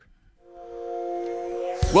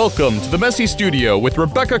Welcome to the Messy Studio with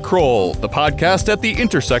Rebecca Kroll, the podcast at the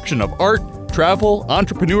intersection of art, travel,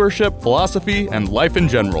 entrepreneurship, philosophy, and life in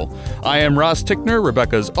general. I am Ross Tickner,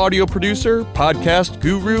 Rebecca's audio producer, podcast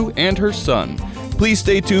guru, and her son. Please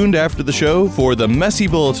stay tuned after the show for the Messy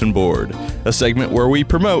Bulletin Board, a segment where we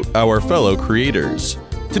promote our fellow creators.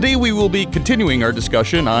 Today we will be continuing our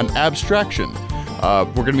discussion on abstraction.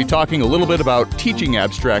 We're going to be talking a little bit about teaching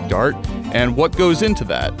abstract art and what goes into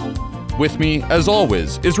that. With me, as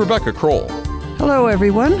always, is Rebecca Kroll. Hello,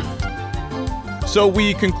 everyone. So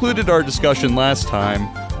we concluded our discussion last time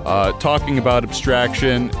talking about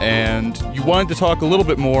abstraction, and you wanted to talk a little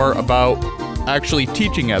bit more about actually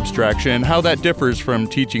teaching abstraction and how that differs from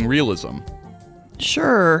teaching realism.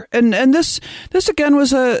 Sure. And this again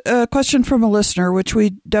was a question from a listener, which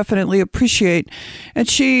we definitely appreciate. And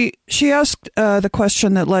she asked the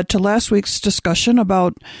question that led to last week's discussion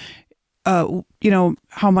about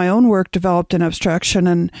how my own work developed in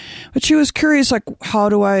abstraction. But she was curious, like, how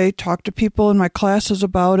do I talk to people in my classes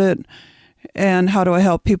about it? And how do I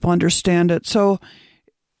help people understand it? So,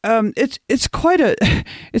 it's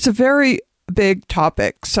a very big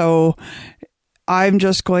topic. So I'm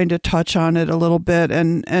just going to touch on it a little bit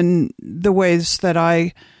and the ways that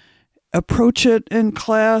I approach it in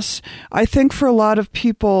class. I think for a lot of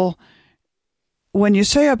people, when you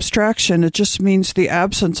say abstraction, it just means the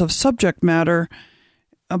absence of subject matter.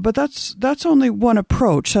 But that's only one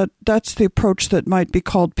approach. That's the approach that might be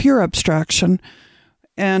called pure abstraction.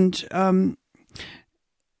 And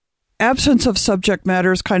absence of subject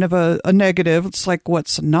matter is kind of a negative. It's like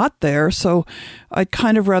what's not there. So I'd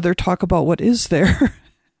kind of rather talk about what is there.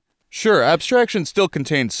 Sure, abstraction still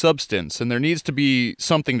contains substance, and there needs to be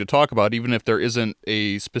something to talk about, even if there isn't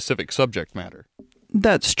a specific subject matter.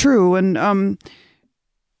 That's true. And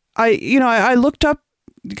I looked up,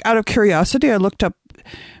 out of curiosity, I looked up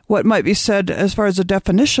what might be said as far as a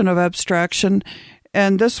definition of abstraction.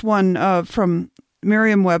 And this one from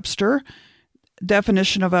Merriam-Webster,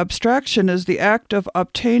 definition of abstraction is the act of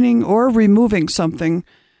obtaining or removing something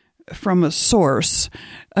from a source.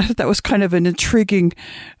 That was kind of an intriguing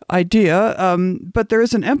idea, but there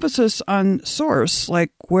is an emphasis on source,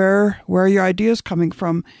 like where are your ideas coming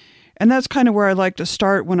from? And that's kind of where I like to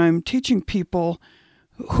start when I'm teaching people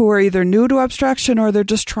who are either new to abstraction or they're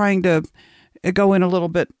just trying to go in a little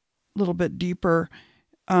bit deeper.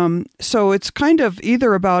 So it's kind of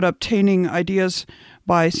either about obtaining ideas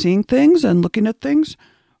by seeing things and looking at things,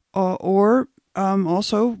 or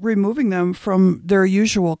also removing them from their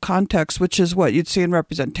usual context, which is what you'd see in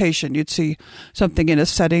representation. You'd see something in a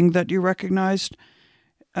setting that you recognized.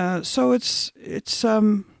 So it's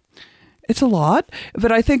a lot,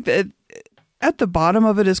 but I think that at the bottom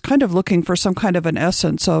of it is kind of looking for some kind of an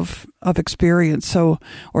essence of experience,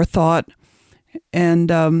 or thought,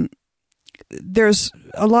 and there's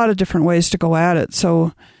a lot of different ways to go at it.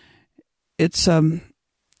 So it's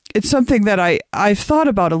something that I've thought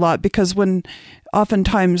about a lot, because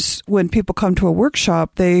oftentimes when people come to a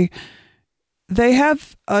workshop, they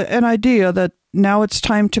have an idea that now it's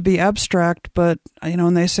time to be abstract, but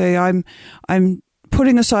and they say I'm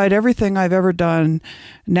putting aside everything I've ever done.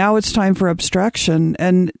 Now it's time for abstraction.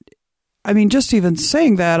 And I mean, just even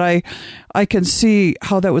saying that, I can see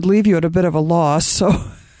how that would leave you at a bit of a loss. So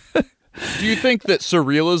do you think that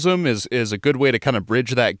surrealism is a good way to kind of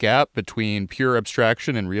bridge that gap between pure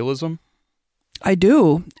abstraction and realism? I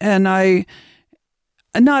do. And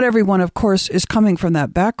not everyone, of course, is coming from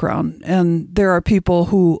that background. And there are people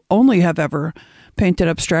who only have ever painted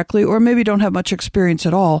abstractly, or maybe don't have much experience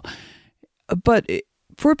at all. But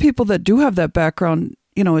for people that do have that background,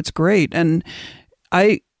 it's great. And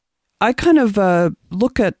I kind of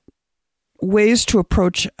look at ways to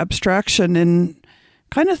approach abstraction in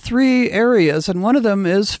kind of three areas. And one of them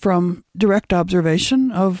is from direct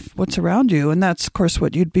observation of what's around you. And that's, of course,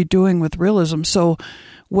 what you'd be doing with realism. So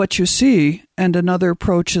what you see. And another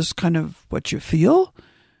approach is kind of what you feel.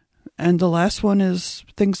 And the last one is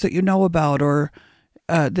things that you know about, or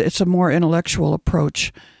it's a more intellectual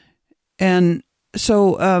approach. And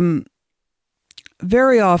so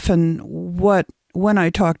very often when I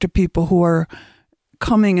talk to people who are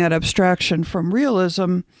coming at abstraction from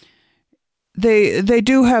realism, they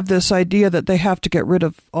do have this idea that they have to get rid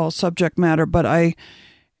of all subject matter, but I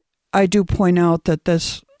do point out that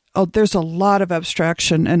there's a lot of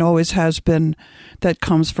abstraction, and always has been, that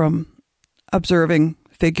comes from observing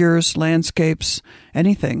figures, landscapes,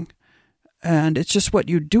 anything. And it's just what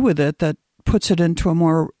you do with it that puts it into a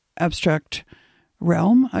more abstract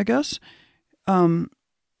realm, I guess.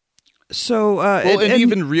 So, and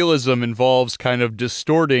even realism involves kind of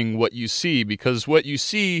distorting what you see, because what you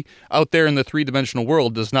see out there in the three-dimensional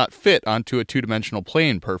world does not fit onto a two-dimensional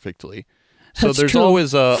plane perfectly. So there's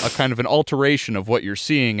always a kind of an alteration of what you're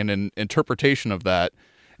seeing and an interpretation of that.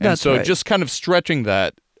 And so just kind of stretching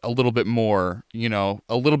that a little bit more, a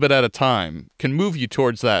little bit at a time, can move you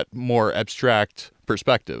towards that more abstract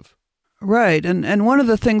perspective. Right. And one of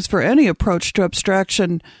the things for any approach to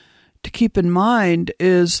abstraction to keep in mind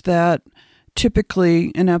is that typically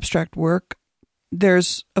in abstract work,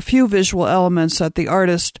 there's a few visual elements that the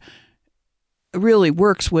artist really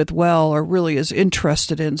works with well or really is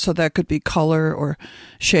interested in. So that could be color or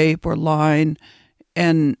shape or line.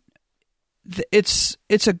 And it's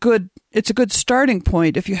a good starting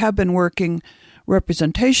point if you have been working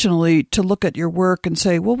representationally to look at your work and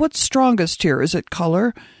say, well, what's strongest here? Is it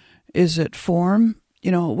color? Is it form?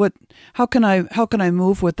 How can I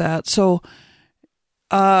move with that? So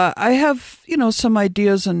I have, some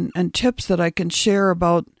ideas and tips that I can share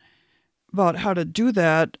about how to do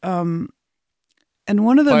that. And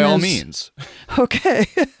one of them by all means. Okay.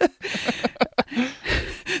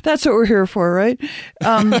 That's what we're here for, right?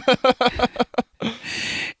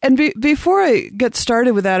 And before I get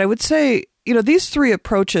started with that, I would say, these three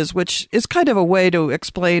approaches, which is kind of a way to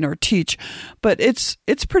explain or teach, but it's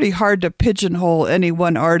pretty hard to pigeonhole any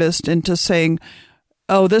one artist into saying,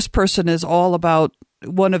 oh, this person is all about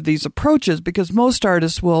one of these approaches, because most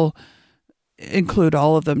artists will include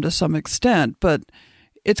all of them to some extent, but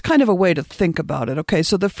it's kind of a way to think about it. Okay,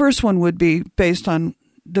 so the first one would be based on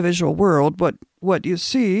the visual world, what you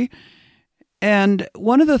see. And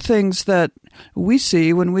one of the things that we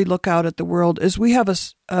see when we look out at the world is we have a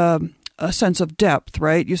sense of depth,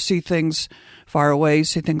 right? You see things far away, you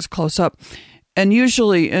see things close up. And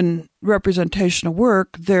usually in representational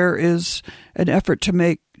work, there is an effort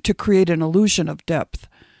to create an illusion of depth.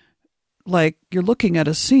 Like you're looking at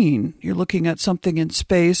a scene, you're looking at something in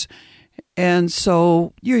space. And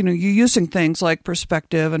so, you're using things like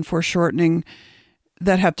perspective and foreshortening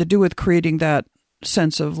that have to do with creating that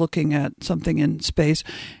sense of looking at something in space.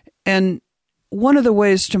 And one of the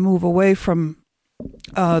ways to move away from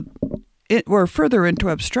it or further into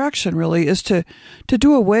abstraction really is to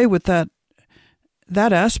do away with that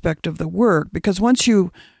aspect of the work, because once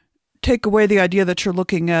you take away the idea that you're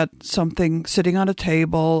looking at something sitting on a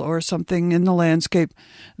table or something in the landscape,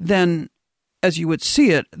 then as you would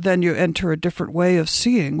see it, then you enter a different way of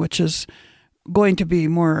seeing, which is going to be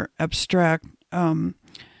more abstract.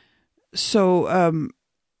 So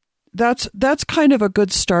that's kind of a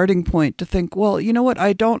good starting point to think, well, you know what?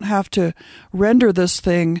 I don't have to render this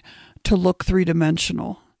thing to look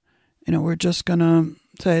three-dimensional. We're just going to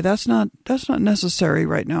say that's not necessary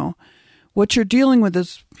right now. What you're dealing with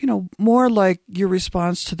is, more like your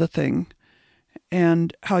response to the thing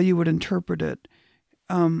and how you would interpret it.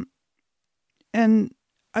 And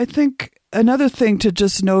I think another thing to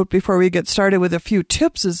just note before we get started with a few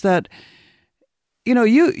tips is that,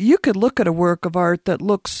 you could look at a work of art that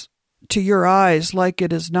looks to your eyes like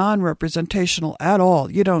it is non-representational at all.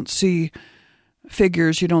 You don't see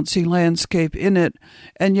figures, you don't see landscape in it,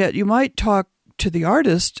 and yet you might talk to the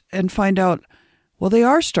artist and find out, well, they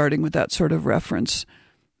are starting with that sort of reference.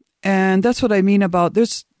 And that's what I mean about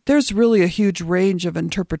there's really a huge range of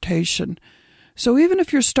interpretation. So even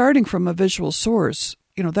if you're starting from a visual source,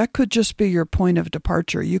 that could just be your point of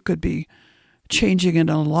departure. You could be changing it in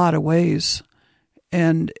a lot of ways.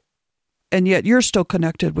 And yet you're still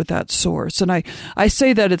connected with that source. And I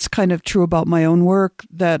say that it's kind of true about my own work,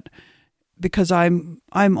 that because I'm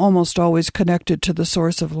almost always connected to the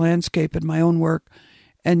source of landscape in my own work.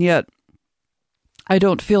 And yet I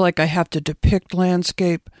don't feel like I have to depict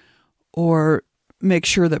landscape or make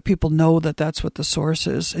sure that people know that that's what the source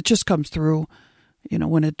is. It just comes through,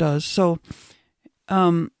 when it does. So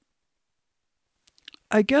I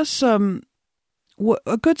guess a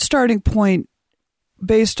good starting point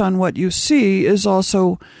based on what you see is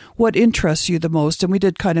also what interests you the most. And we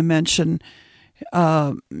did kind of mention,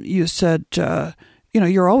 you said,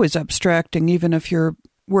 you're always abstracting, even if you're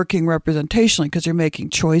working representationally, because you're making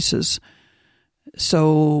choices.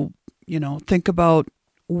 So, think about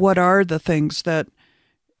what are the things that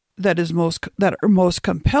are most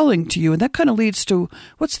compelling to you. And that kind of leads to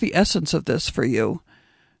what's the essence of this for you?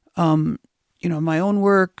 My own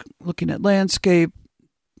work, looking at landscape,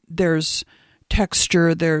 there's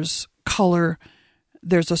texture, there's color,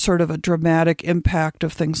 there's a sort of a dramatic impact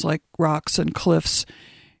of things like rocks and cliffs.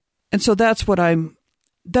 And so that's what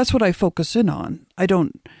I focus in on.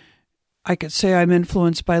 I could say I'm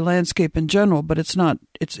influenced by landscape in general, but it's not,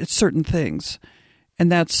 it's certain things.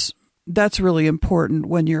 And that's really important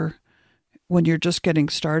when you're when you're just getting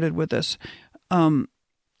started with this.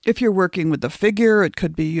 If you're working with the figure, it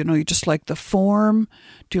could be, you just like the form.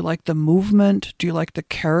 Do you like the movement? Do you like the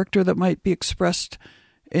character that might be expressed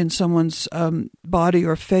in someone's body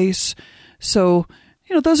or face? So,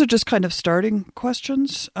 those are just kind of starting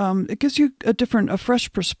questions. It gives you a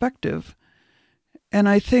fresh perspective. And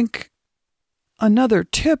I think another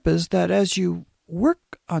tip is that as you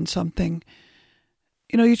work on something,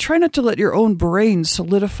 you try not to let your own brain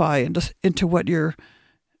solidify into what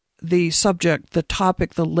the subject, the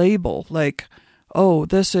topic, the label, like, oh,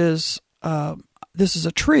 this is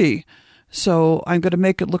a tree, so I'm going to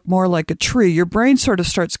make it look more like a tree. Your brain sort of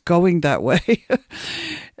starts going that way.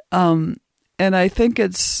 And I think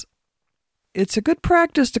it's a good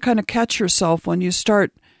practice to kind of catch yourself when you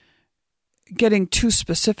start getting too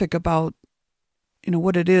specific about,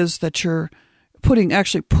 what it is that you're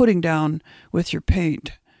putting down with your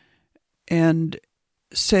paint. And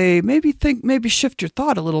maybe shift your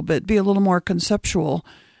thought a little bit, be a little more conceptual.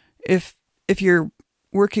 If you're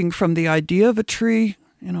working from the idea of a tree,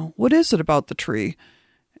 what is it about the tree?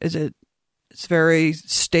 It's very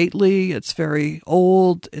stately, it's very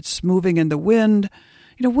old, it's moving in the wind.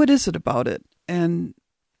 What is it about it? And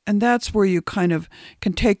that's where you kind of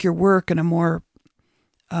can take your work in a more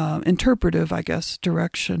interpretive, I guess,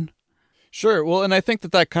 direction. Sure. Well, and I think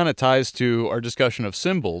that kind of ties to our discussion of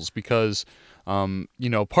symbols because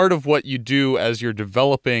part of what you do as you're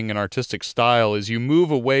developing an artistic style is you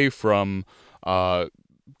move away from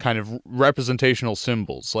kind of representational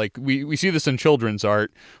symbols. Like we see this in children's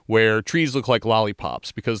art where trees look like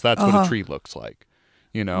lollipops because that's what a tree looks like,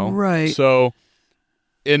 Right. So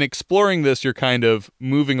in exploring this, you're kind of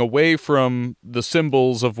moving away from the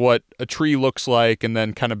symbols of what a tree looks like and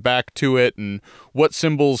then kind of back to it and what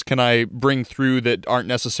symbols can I bring through that aren't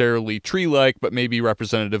necessarily tree-like but maybe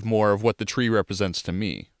representative more of what the tree represents to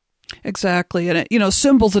me. Exactly. And,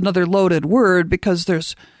 symbol's another loaded word because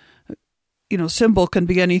there's, symbol can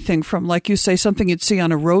be anything from, like you say, something you'd see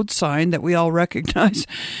on a road sign that we all recognize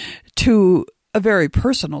to a very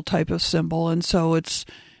personal type of symbol. And so it's...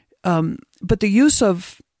 but the use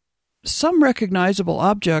of some recognizable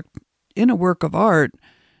object in a work of art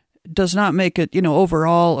does not make it,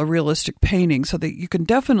 overall a realistic painting. So that you can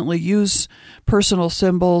definitely use personal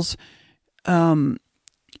symbols in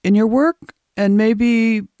your work. And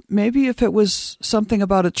maybe if it was something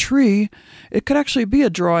about a tree, it could actually be a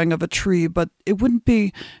drawing of a tree, but it wouldn't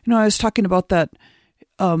be, I was talking about that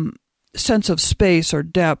sense of space or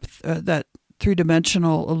depth, that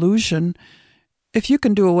three-dimensional illusion. If you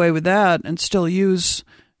can do away with that and still use,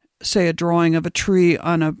 say, a drawing of a tree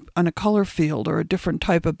on a color field or a different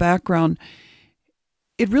type of background,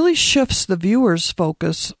 it really shifts the viewer's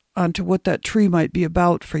focus onto what that tree might be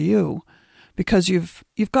about for you, because you've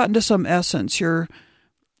gotten to some essence. You're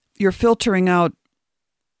filtering out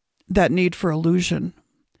that need for illusion.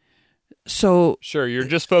 So sure, you're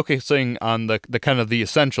just focusing on the kind of the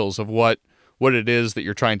essentials of what it is that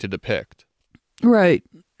you're trying to depict. Right.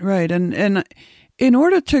 And in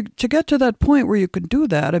order to get to that point where you can do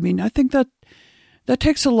that, I mean, I think that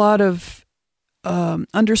takes a lot of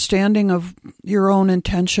understanding of your own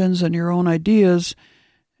intentions and your own ideas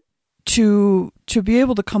to be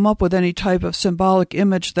able to come up with any type of symbolic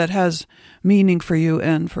image that has meaning for you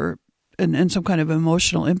and some kind of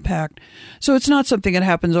emotional impact. So it's not something that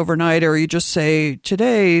happens overnight, or you just say,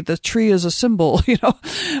 today the tree is a symbol,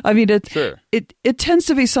 I mean, Sure. It tends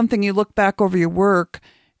to be something you look back over your work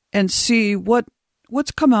and see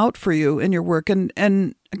what's come out for you in your work. And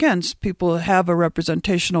again, people have a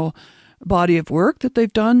representational body of work that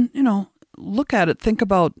they've done, look at it, think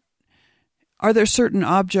about, are there certain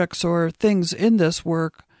objects or things in this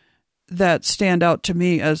work that stand out to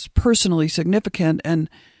me as personally significant, and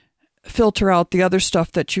filter out the other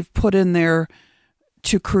stuff that you've put in there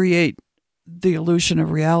to create the illusion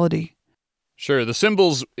of reality. Sure. The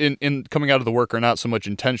symbols in coming out of the work are not so much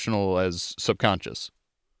intentional as subconscious.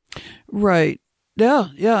 Right. Yeah.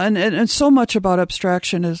 And so much about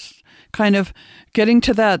abstraction is kind of getting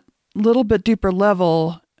to that little bit deeper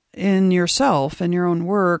level in yourself and your own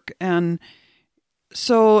work. And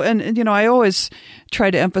so, and I always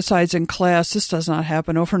try to emphasize in class, this does not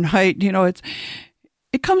happen overnight.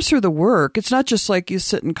 It comes through the work. It's not just like you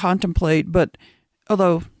sit and contemplate, but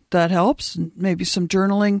although that helps, maybe some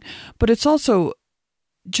journaling, but it's also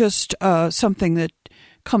just something that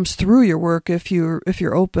comes through your work if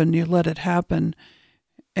you're open, you let it happen.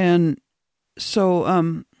 And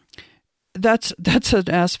so that's an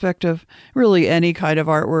aspect of really any kind of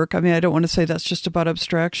artwork. I mean, I don't want to say that's just about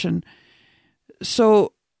abstraction.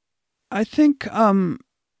 So I think I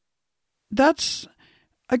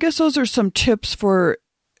guess those are some tips for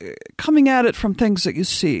coming at it from things that you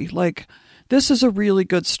see. Like, this is a really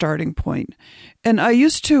good starting point. And I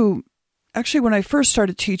used to, actually, when I first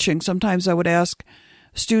started teaching, sometimes I would ask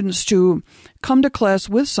students to come to class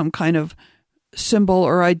with some kind of symbol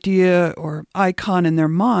or idea or icon in their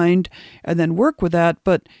mind and then work with that.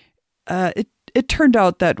 But it turned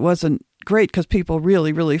out that wasn't great because people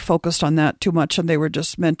really, really focused on that too much and they were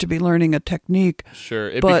just meant to be learning a technique. Sure.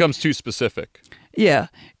 It becomes too specific. Yeah.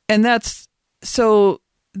 And that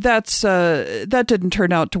didn't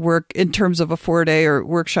turn out to work in terms of a 4-day or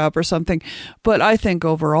workshop or something. But I think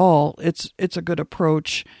overall it's a good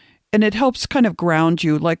approach. And it helps kind of ground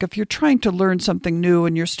you. Like if you're trying to learn something new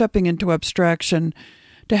and you're stepping into abstraction,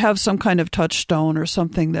 to have some kind of touchstone or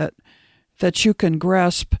something that you can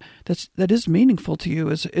grasp that is meaningful to you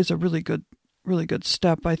is a really good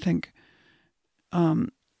step, I think.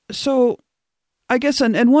 So I guess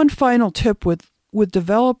and one final tip with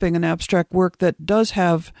developing an abstract work that does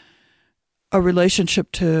have a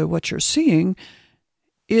relationship to what you're seeing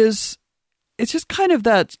is it's just kind of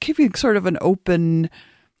that keeping sort of an open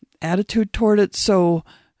attitude toward it. So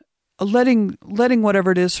letting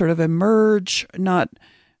whatever it is sort of emerge, not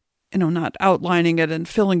outlining it and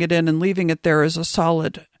filling it in and leaving it there as a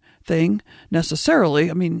solid thing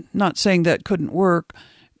necessarily. I mean, not saying that couldn't work,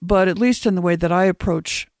 but at least in the way that I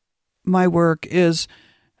approach my work is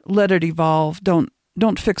let it evolve. Don't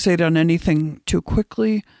fixate on anything too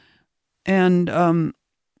quickly, and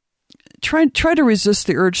try to resist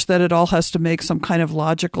the urge that it all has to make some kind of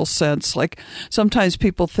logical sense. Like sometimes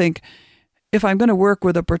people think, if I'm going to work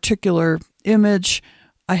with a particular image,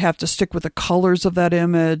 I have to stick with the colors of that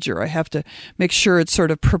image, or I have to make sure it's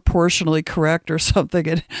sort of proportionally correct or something.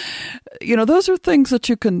 And those are things that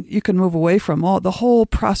you can move away from. The whole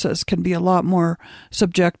process can be a lot more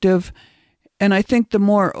subjective. And I think the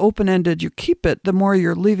more open-ended you keep it, the more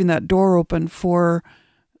you're leaving that door open for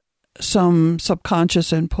some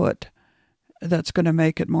subconscious input that's going to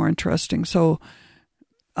make it more interesting. So,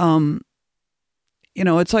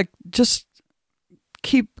 it's like just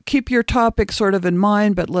keep your topic sort of in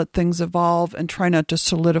mind, but let things evolve and try not to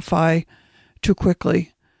solidify too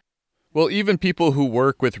quickly. Well, even people who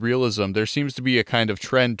work with realism, there seems to be a kind of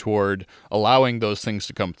trend toward allowing those things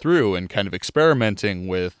to come through and kind of experimenting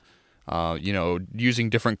with, using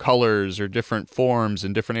different colors or different forms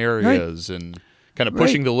in different areas, right, and kind of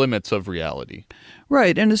pushing the limits of reality.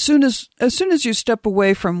 Right. And as soon as you step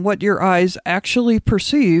away from what your eyes actually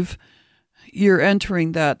perceive, you're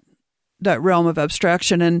entering that realm of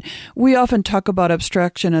abstraction. And we often talk about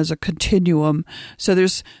abstraction as a continuum. So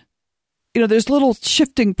there's little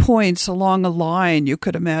shifting points along a line, you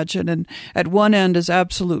could imagine. And at one end is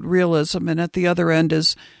absolute realism, and at the other end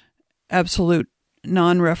is absolute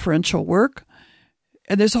non-referential work.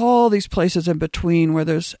 And there's all these places in between where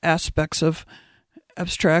there's aspects of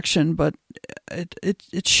abstraction, but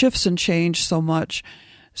it shifts and changes so much.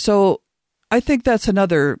 So I think that's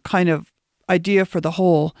another kind of idea for the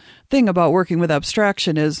whole thing about working with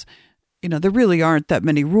abstraction is, there really aren't that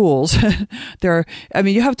many rules.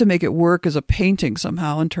 You have to make it work as a painting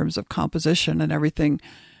somehow in terms of composition and everything.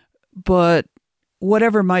 But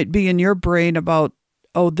whatever might be in your brain about,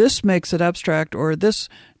 this makes it abstract or this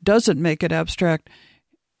doesn't make it abstract,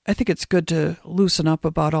 I think it's good to loosen up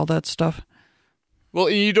about all that stuff. Well,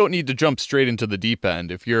 you don't need to jump straight into the deep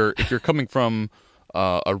end. If you're coming from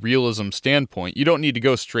a realism standpoint, you don't need to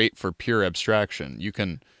go straight for pure abstraction. You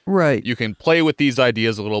can play with these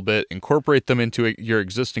ideas a little bit, incorporate them into your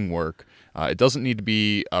existing work. It doesn't need to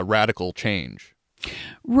be a radical change.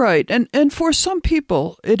 Right. And for some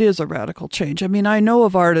people, it is a radical change. I mean, I know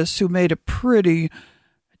of artists who made a pretty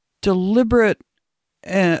deliberate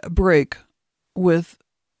break with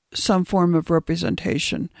some form of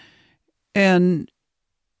representation. And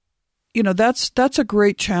that's a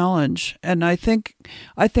great challenge, and I think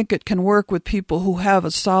it can work with people who have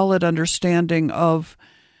a solid understanding of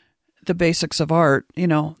the basics of art.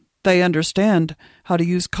 They understand how to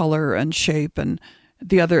use color and shape and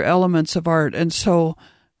the other elements of art, and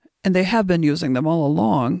they have been using them all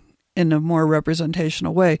along in a more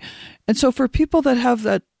representational way. And so for people that have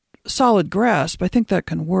that solid grasp, I think that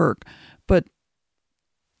can work. But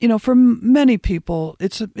for many people,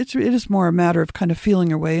 it is more a matter of kind of feeling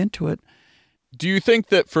your way into it. Do you think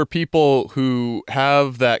that for people who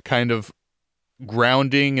have that kind of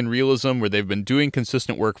grounding in realism where they've been doing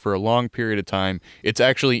consistent work for a long period of time, it's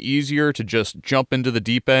actually easier to just jump into the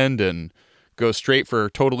deep end and go straight for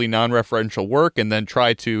totally non-referential work and then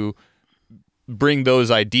try to bring those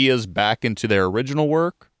ideas back into their original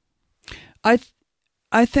work? I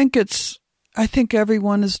think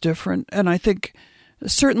everyone is different, and I think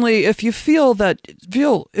certainly if you feel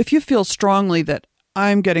strongly that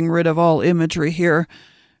I'm getting rid of all imagery here.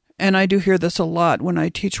 And I do hear this a lot when I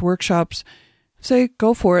teach workshops. Say,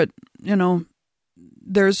 go for it.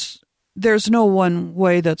 There's no one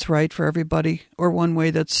way that's right for everybody, or one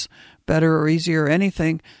way that's better or easier or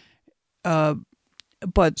anything.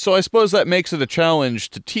 But so I suppose that makes it a challenge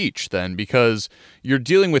to teach then, because you're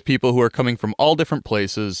dealing with people who are coming from all different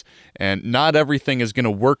places, and not everything is going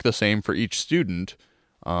to work the same for each student.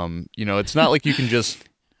 It's not like you can just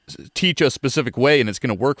teach a specific way and it's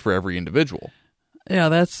going to work for every individual. Yeah,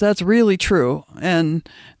 that's really true. And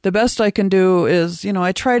the best I can do is,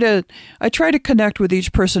 I try to connect with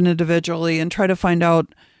each person individually and try to find out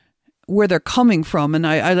where they're coming from. And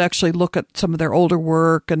I actually look at some of their older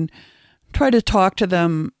work and try to talk to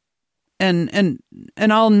them, and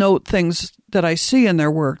I'll note things that I see in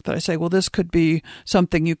their work that I say, well, this could be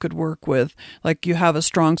something you could work with, like you have a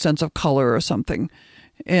strong sense of color or something,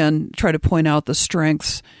 and try to point out the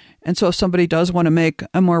strengths. And so if somebody does want to make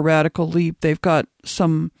a more radical leap, they've got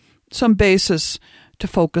some basis to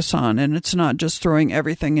focus on, and it's not just throwing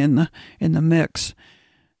everything in the mix.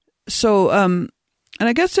 So, and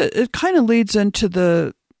I guess it kind of leads into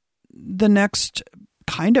the next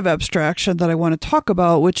kind of abstraction that I want to talk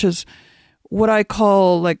about, which is what I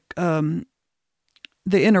call the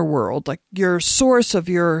inner world. Like, your source of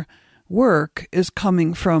your work is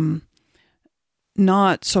coming from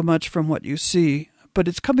not so much from what you see, but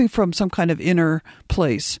it's coming from some kind of inner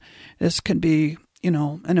place. This can be,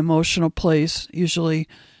 an emotional place. Usually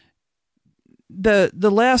the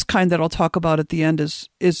last kind that I'll talk about at the end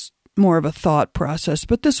is more of a thought process,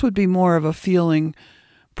 but this would be more of a feeling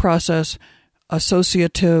process,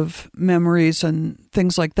 associative memories and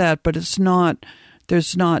things like that, but there's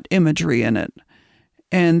not imagery in it.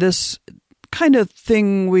 And this kind of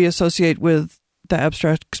thing we associate with the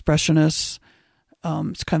abstract expressionists,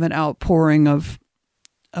 it's kind of an outpouring of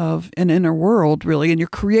an inner world, really, and you're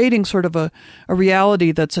creating sort of a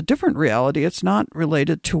reality that's a different reality. It's not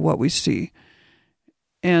related to what we see.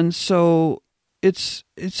 And so it's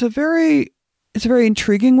a very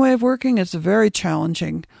intriguing way of working. It's very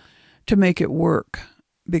challenging to make it work,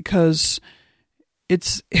 because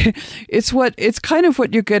it's kind of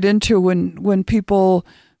what you get into when people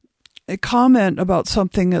comment about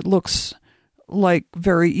something that looks like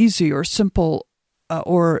very easy or simple,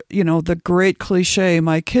 or the great cliche,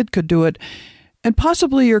 my kid could do it. And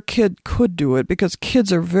possibly your kid could do it, because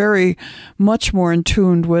kids are very much more in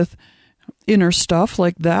tune with inner stuff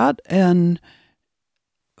like that, and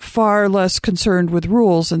far less concerned with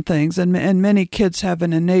rules and things. And many kids have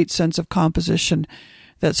an innate sense of composition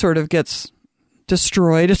that sort of gets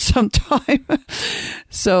destroyed at some time.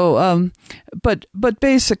 So, but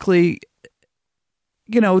basically,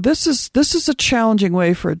 this is a challenging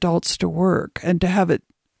way for adults to work, and to have it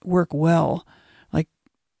work well. Like,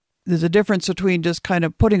 there's a difference between just kind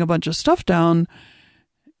of putting a bunch of stuff down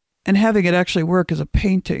and having it actually work as a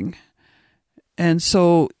painting. And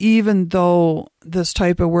so even though this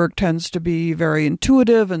type of work tends to be very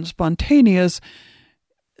intuitive and spontaneous,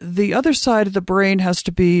 the other side of the brain has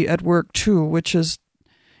to be at work too, which is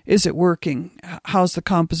it working? How's the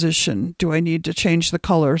composition? Do I need to change the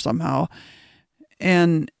color somehow?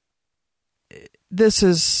 And this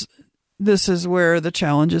is where the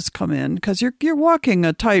challenges come in, because you're walking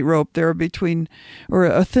a tightrope there between, or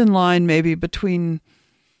a thin line maybe between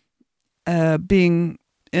being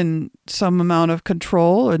in some amount of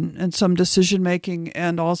control and some decision making,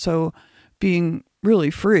 and also being really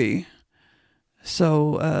free.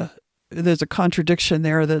 So there's a contradiction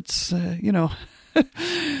there that's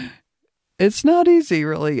it's not easy,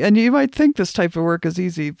 really. And you might think this type of work is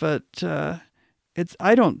easy, but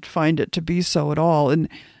I don't find it to be so at all. And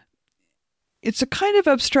it's a kind of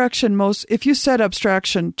abstraction. If you said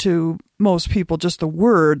abstraction to most people, just the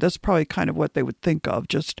word, that's probably kind of what they would think of.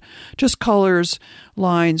 Just colors,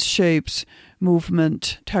 lines, shapes,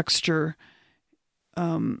 movement, texture.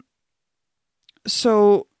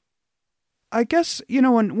 So I guess,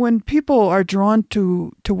 when people are drawn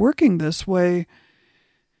to working this way,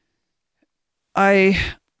 I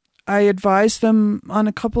advise them on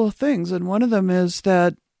a couple of things. And one of them is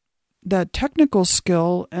that technical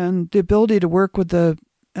skill and the ability to work with the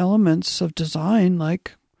elements of design,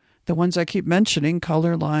 like the ones I keep mentioning,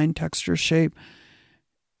 color, line, texture, shape,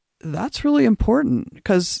 that's really important,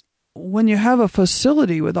 because when you have a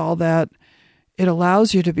facility with all that, it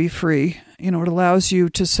allows you to be free. It allows you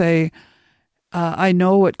to say, I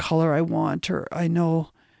know what color I want, or I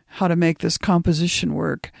know how to make this composition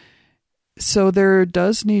work. So there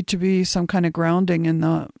does need to be some kind of grounding in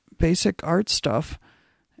the basic art stuff.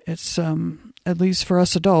 It's at least for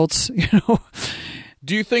us adults,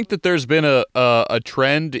 Do you think that there's been a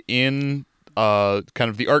trend in kind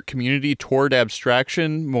of the art community toward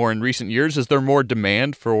abstraction more in recent years? Is there more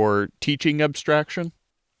demand for teaching abstraction?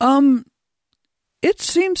 It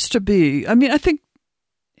seems to be. I mean, I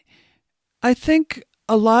think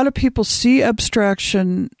a lot of people see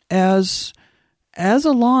abstraction as a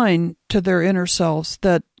line to their inner selves,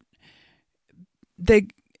 that they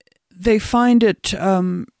find it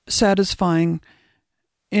satisfying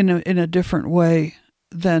in a different way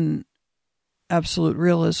than absolute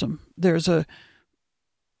realism. There's a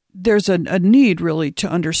need really to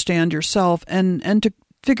understand yourself and to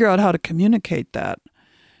figure out how to communicate that.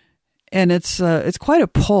 And it's quite a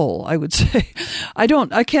pull, I would say.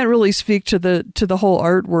 I can't really speak to the whole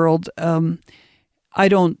art world. I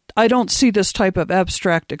don't see this type of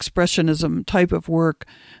abstract expressionism type of work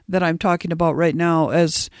that I'm talking about right now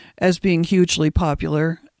as being hugely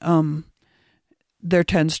popular. There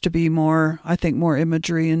tends to be more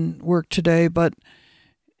imagery in work today, but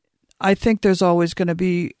I think there's always going to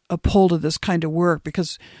be a pull to this kind of work,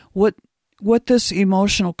 because what this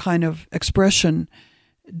emotional kind of expression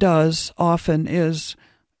does often is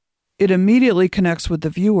it immediately connects with the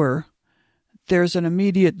viewer. There's an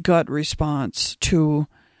immediate gut response to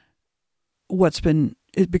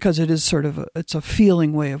because it is it's a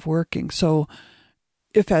feeling way of working. So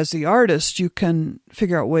if as the artist you can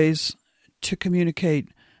figure out ways to communicate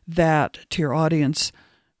that to your audience,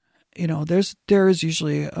 there is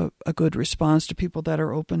usually a good response to people that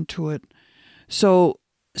are open to it. So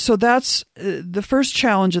that's the first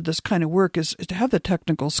challenge of this kind of work is to have the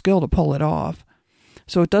technical skill to pull it off,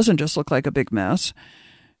 so it doesn't just look like a big mess.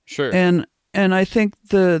 Sure. And I think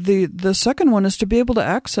the second one is to be able to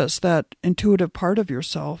access that intuitive part of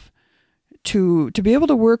yourself, to be able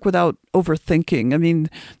to work without overthinking. I mean,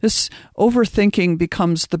 this overthinking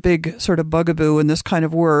becomes the big sort of bugaboo in this kind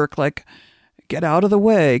of work. Like, get out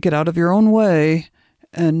of your own way,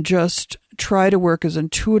 and just try to work as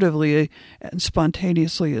intuitively and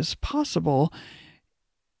spontaneously as possible.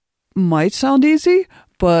 Might sound easy,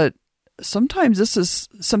 but sometimes this is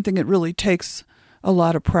something that really takes a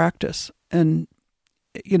lot of practice. And,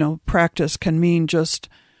 practice can mean just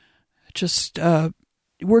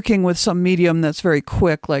working with some medium that's very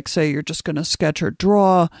quick, like say you're just going to sketch or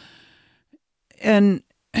draw, and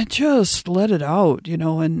just let it out,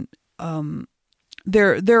 and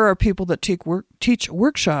there are people that teach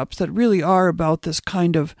workshops that really are about this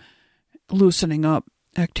kind of loosening up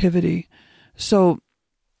activity. So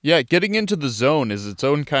yeah, getting into the zone is its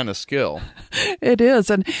own kind of skill. It is,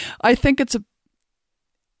 and I think it's a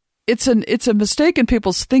mistake in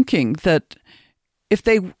people's thinking that if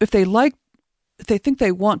they think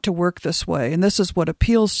they want to work this way and this is what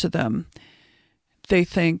appeals to them, they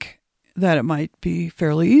think that it might be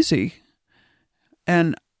fairly easy.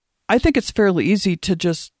 And I think it's fairly easy to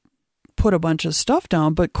just put a bunch of stuff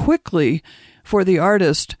down, but quickly for the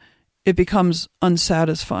artist, it becomes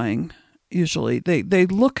unsatisfying. Usually they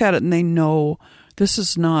look at it and they know this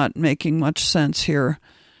is not making much sense here.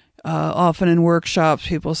 Often in workshops,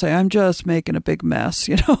 people say, I'm just making a big mess,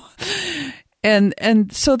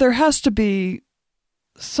 and so there has to be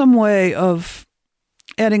some way of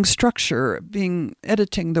adding structure,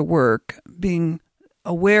 editing the work, being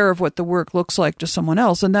aware of what the work looks like to someone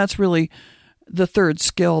else. And that's really the third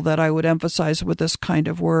skill that I would emphasize with this kind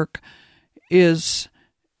of work is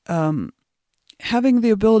having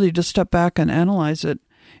the ability to step back and analyze it.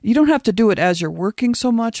 You don't have to do it as you're working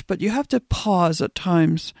so much, but you have to pause at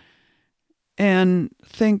times and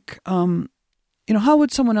think, how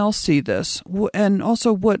would someone else see this? And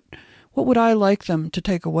also what would I like them to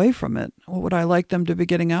take away from it? What would I like them to be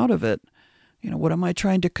getting out of it? What am I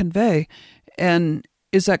trying to convey? And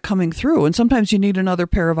is that coming through? And sometimes you need another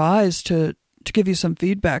pair of eyes to give you some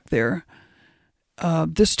feedback there.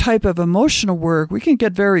 This type of emotional work, we can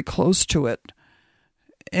get very close to it.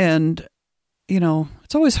 And,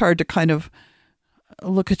 it's always hard to kind of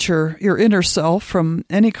look at your inner self from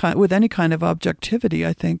with any kind of objectivity,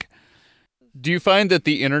 I think. Do you find that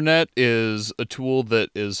the internet is a tool that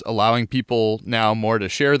is allowing people now more to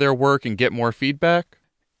share their work and get more feedback?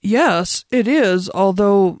 Yes, it is.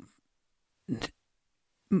 Although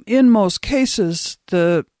in most cases,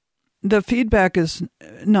 the feedback is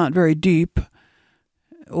not very deep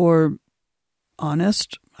or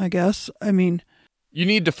honest, I guess. I mean, you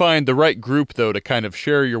need to find the right group, though, to kind of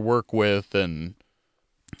share your work with. And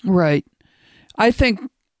right. I think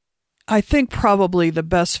probably the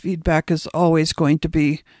best feedback is always going to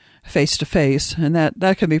be face-to-face, and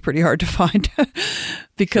that can be pretty hard to find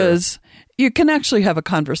because you can actually have a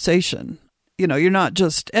conversation. You're not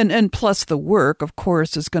just, and plus the work, of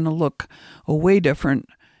course, is going to look way different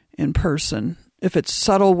in person. if it's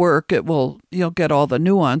subtle work, you'll get all the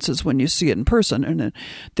nuances when you see it in person. And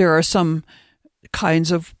there are some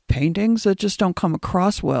kinds of paintings that just don't come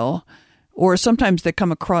across well, or sometimes they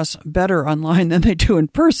come across better online than they do in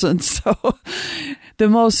person. So the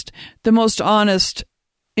most honest,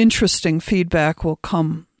 interesting feedback will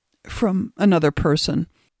come from another person.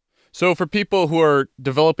 So for people who are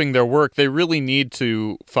developing their work, they really need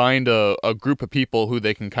to find a group of people who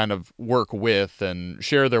they can kind of work with and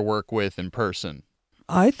share their work with in person.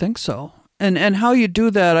 I think so. And how you do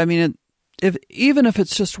that, I mean, even if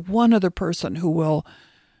it's just one other person who will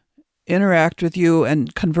interact with you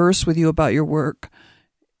and converse with you about your work,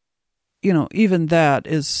 even that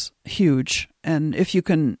is huge. And if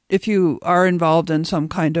you are involved in some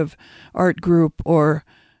kind of art group or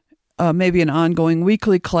maybe an ongoing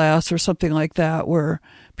weekly class or something like that, where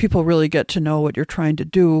people really get to know what you're trying to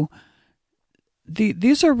do.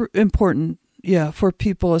 These are important, for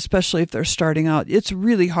people, especially if they're starting out. It's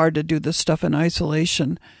really hard to do this stuff in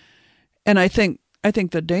isolation. And I think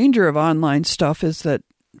the danger of online stuff is that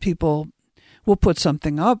people will put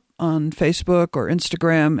something up on Facebook or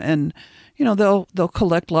Instagram, and they'll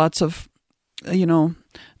collect lots of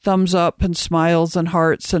thumbs up and smiles and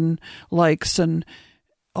hearts and likes and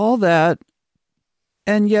all that.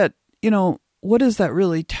 And yet, what is that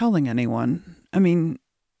really telling anyone? I mean,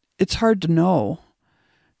 it's hard to know.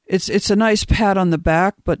 It's a nice pat on the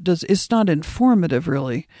back, but it's not informative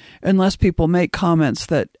really, unless people make comments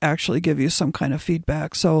that actually give you some kind of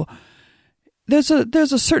feedback. So there's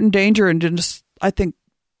a certain danger in I think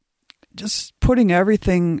just putting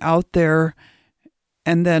everything out there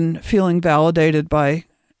and then feeling validated by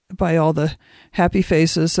all the happy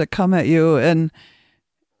faces that come at you. And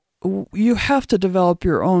you have to develop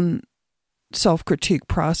your own self-critique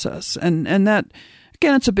process. And that,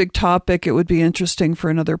 again, it's a big topic. It would be interesting for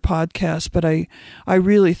another podcast, but I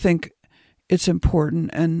really think it's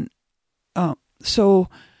important. And so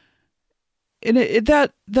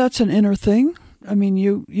that's an inner thing. I mean,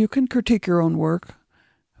 you can critique your own work,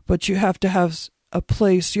 but you have to have a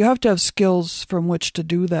place, you have to have skills from which to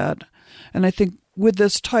do that. And I think with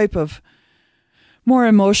this type of more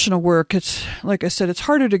emotional work, it's, like I said, it's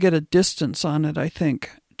harder to get a distance on it, I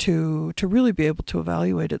think, to really be able to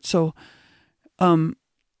evaluate it. So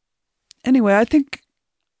anyway, I think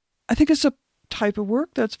it's a type of work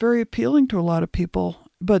that's very appealing to a lot of people,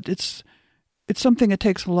 but it's something that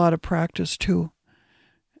takes a lot of practice too.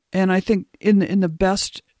 And I think in the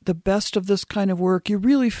best of this kind of work, you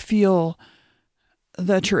really feel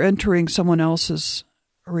that you're entering someone else's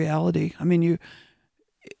reality. I mean,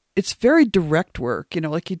 it's very direct work,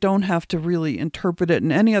 like you don't have to really interpret it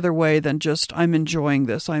in any other way than just, I'm enjoying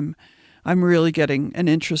this. I'm really getting an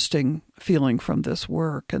interesting feeling from this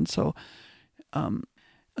work. And so,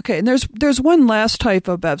 okay. And there's one last type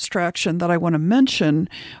of abstraction that I want to mention.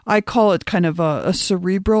 I call it kind of a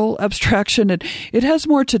cerebral abstraction. It has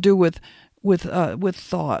more to do with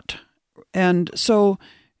thought. And so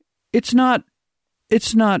it's not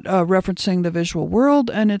referencing the visual world,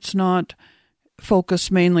 and it's not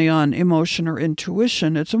focused mainly on emotion or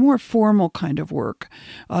intuition. It's a more formal kind of work,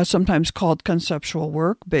 sometimes called conceptual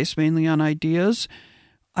work, based mainly on ideas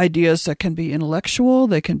that can be intellectual,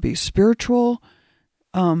 they can be spiritual.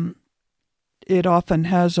 It often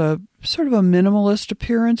has a sort of a minimalist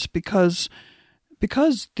appearance because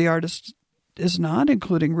the artist is not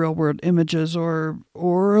including real-world images or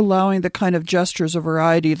allowing the kind of gestures of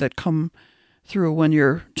variety that come through when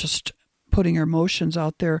you're just putting your emotions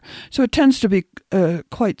out there. So it tends to be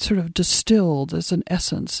quite sort of distilled as an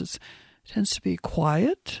essence. It tends to be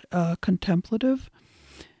quiet, contemplative,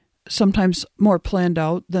 sometimes more planned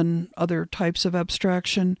out than other types of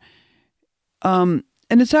abstraction. And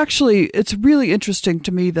it's really interesting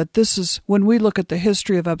to me that this is, when we look at the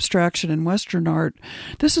history of abstraction in Western art,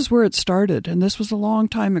 this is where it started. And this was a long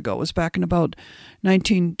time ago. It was back in about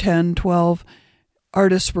 1910, 12.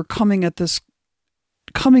 Artists were coming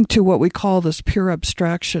to what we call this pure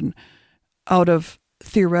abstraction out of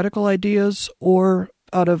theoretical ideas or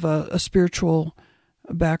out of a spiritual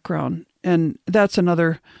background. And that's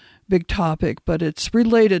another big topic, but it's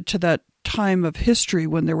related to that time of history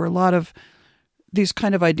when there were a lot of these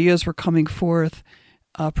kind of ideas were coming forth.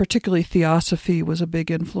 Particularly theosophy was a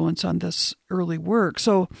big influence on this early work.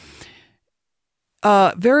 So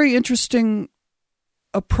very interesting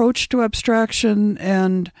approach to abstraction,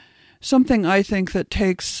 and something I think that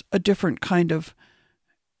takes a different kind of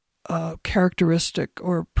characteristic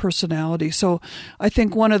or personality. So I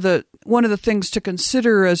think one of the things to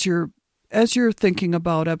consider as you're thinking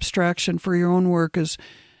about abstraction for your own work is,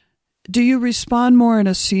 do you respond more in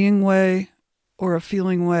a seeing way or a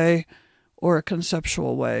feeling way, or a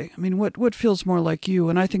conceptual way? I mean, what feels more like you?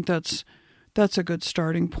 And I think that's a good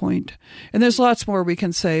starting point. And there's lots more we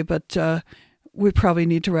can say, but we probably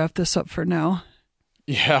need to wrap this up for now.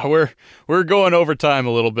 Yeah, we're going over time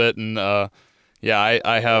a little bit, and I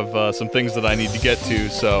have some things that I need to get to.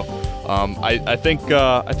 So I think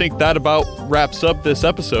that about wraps up this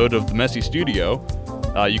episode of The Messy Studio.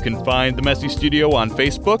 You can find The Messy Studio on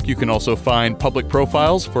Facebook. You can also find public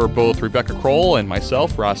profiles for both Rebecca Kroll and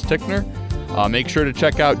myself, Ross Tickner. Make sure to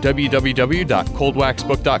check out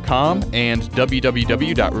www.coldwaxbook.com and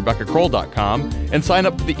www.rebeccakroll.com and sign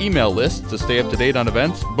up for the email list to stay up to date on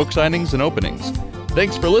events, book signings, and openings.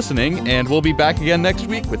 Thanks for listening, and we'll be back again next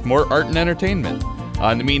week with more art and entertainment.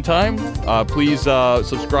 In the meantime, please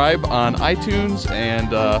subscribe on iTunes and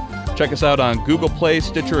check us out on Google Play,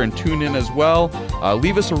 Stitcher, and TuneIn as well.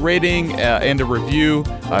 Leave us a rating and a review.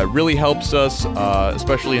 It really helps us,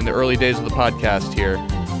 especially in the early days of the podcast here.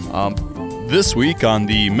 This week on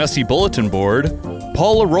the Messy Bulletin Board,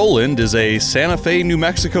 Paula Rowland is a Santa Fe, New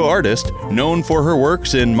Mexico artist known for her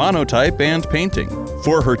works in monotype and painting,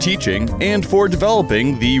 for her teaching, and for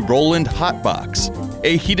developing the Rowland Hotbox,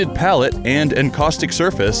 a heated palette and encaustic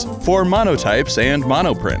surface for monotypes and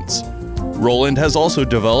monoprints. Rowland has also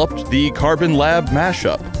developed the Carbon Lab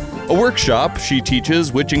Mashup, a workshop she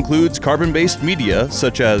teaches which includes carbon-based media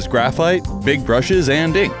such as graphite, big brushes,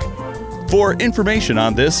 and ink. For information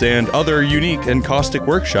on this and other unique encaustic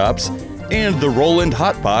workshops and the Rowland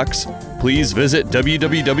Hotbox, please visit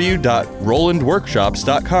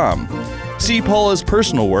www.rowlandworkshops.com. See Paula's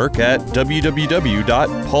personal work at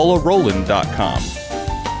www.paularowland.com.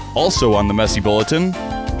 Also on the Messy Bulletin,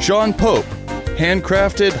 Sean Pope,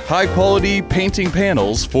 handcrafted, high-quality painting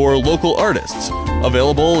panels for local artists,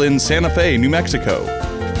 available in Santa Fe, New Mexico.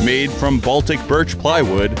 Made from Baltic birch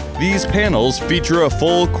plywood, these panels feature a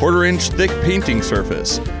full 1/4-inch thick painting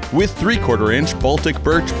surface with 3/4-inch Baltic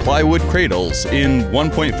birch plywood cradles in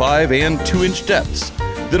 1.5 and 2-inch depths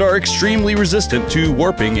that are extremely resistant to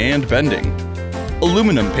warping and bending.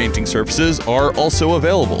 Aluminum painting surfaces are also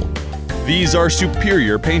available. These are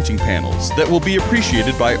superior painting panels that will be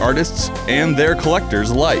appreciated by artists and their collectors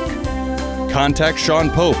alike. Contact Sean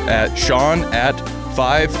Pope at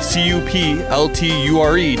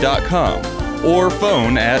sean@5cuplture.com or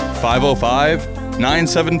phone at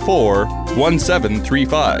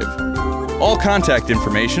 505-974-1735. All contact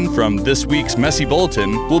information from this week's Messy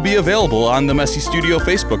Bulletin will be available on the Messy Studio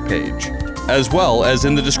Facebook page, as well as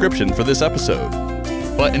in the description for this episode.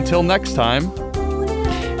 But until next time,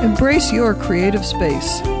 embrace your creative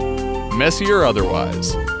space, messy or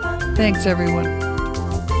otherwise. Thanks, everyone.